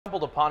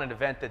Stumbled upon an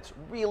event that's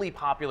really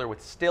popular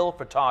with still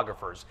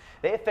photographers.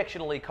 They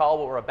affectionately call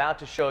what we're about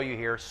to show you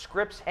here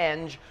Scripps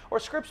Henge or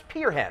Scripps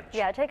Pier Henge.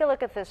 Yeah, take a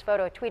look at this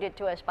photo tweeted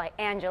to us by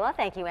Angela.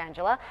 Thank you,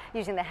 Angela,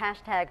 using the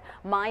hashtag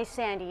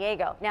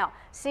 #MySanDiego. Now,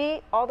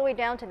 see all the way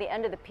down to the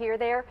end of the pier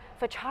there?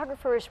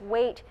 Photographers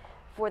wait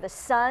for the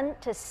sun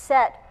to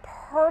set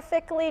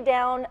perfectly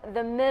down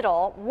the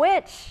middle,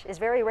 which is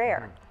very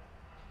rare.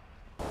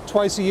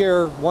 Twice a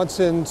year, once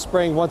in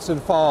spring, once in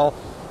fall,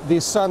 the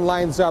sun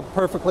lines up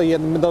perfectly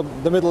in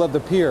the middle of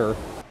the pier.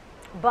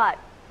 But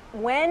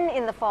when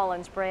in the fall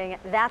and spring,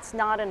 that's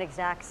not an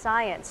exact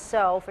science.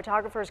 So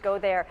photographers go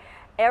there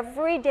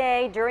every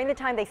day during the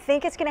time they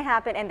think it's going to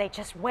happen, and they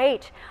just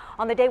wait.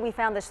 On the day we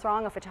found this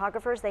throng of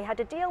photographers, they had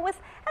to deal with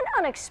an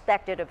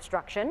unexpected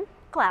obstruction,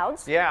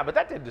 clouds. Yeah, but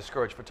that didn't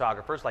discourage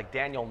photographers like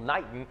Daniel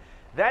Knighton.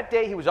 That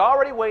day, he was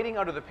already waiting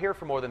under the pier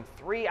for more than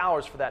 3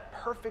 hours for that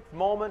perfect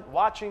moment,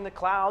 watching the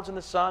clouds and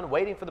the sun,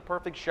 waiting for the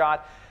perfect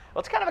shot. Well,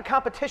 it's kind of a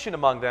competition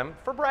among them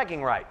for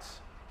bragging rights.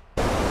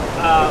 You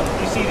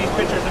see these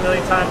pictures a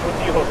million times. What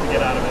do you hope to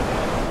get out of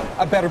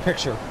it? A better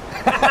picture.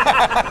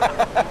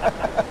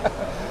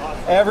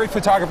 Every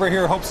photographer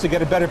here hopes to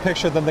get a better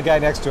picture than the guy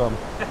next to him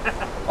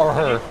or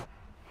her.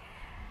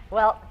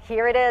 Well,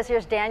 here it is.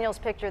 Here's Daniel's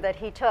picture that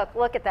he took.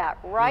 Look at that.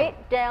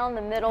 Right down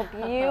the middle,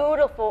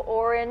 beautiful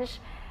orange.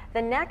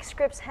 The next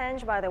Scripps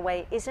Henge, by the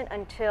way, isn't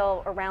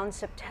until around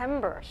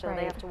September, so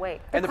they have to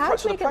wait. And the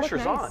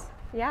pressure's on.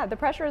 Yeah, the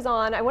pressure is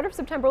on. I wonder if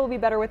September will be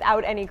better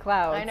without any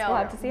clouds. I know. We'll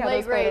have to see how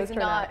those photos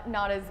turn out.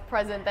 not as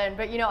present then,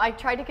 but you know, I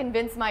tried to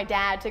convince my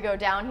dad to go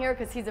down here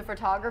because he's a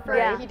photographer.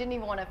 Yeah. He didn't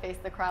even want to face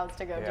the crowds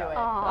to go do it.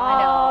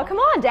 Oh, come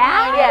on,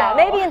 Dad. Yeah,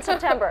 maybe in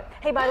September.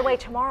 Hey, by the way,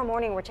 tomorrow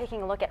morning we're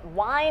taking a look at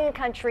wine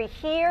country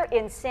here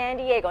in San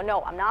Diego.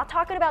 No, I'm not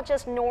talking about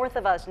just north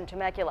of us in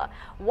Temecula.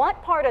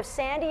 What part of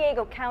San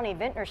Diego County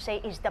vintners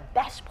say is the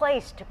best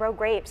place to grow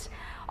grapes?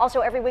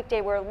 Also, every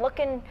weekday we're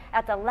looking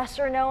at the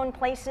lesser known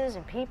places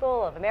and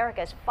people of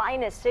America's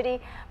finest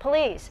city.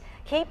 Please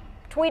keep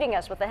tweeting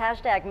us with the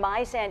hashtag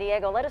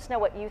 #MySanDiego. Let us know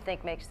what you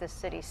think makes this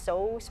city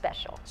so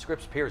special.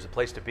 Scripps Pier is a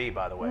place to be,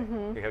 by the way.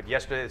 We had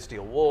yesterday the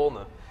steel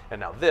wool, and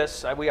now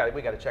this. We got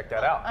to check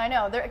that out. I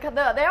know. They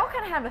all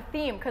kind of have a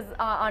theme because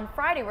on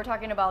Friday we're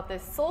talking about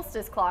this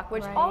solstice clock,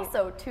 which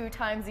also 2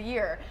 times a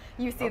year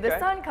you see the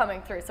sun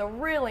coming through. So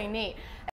really neat.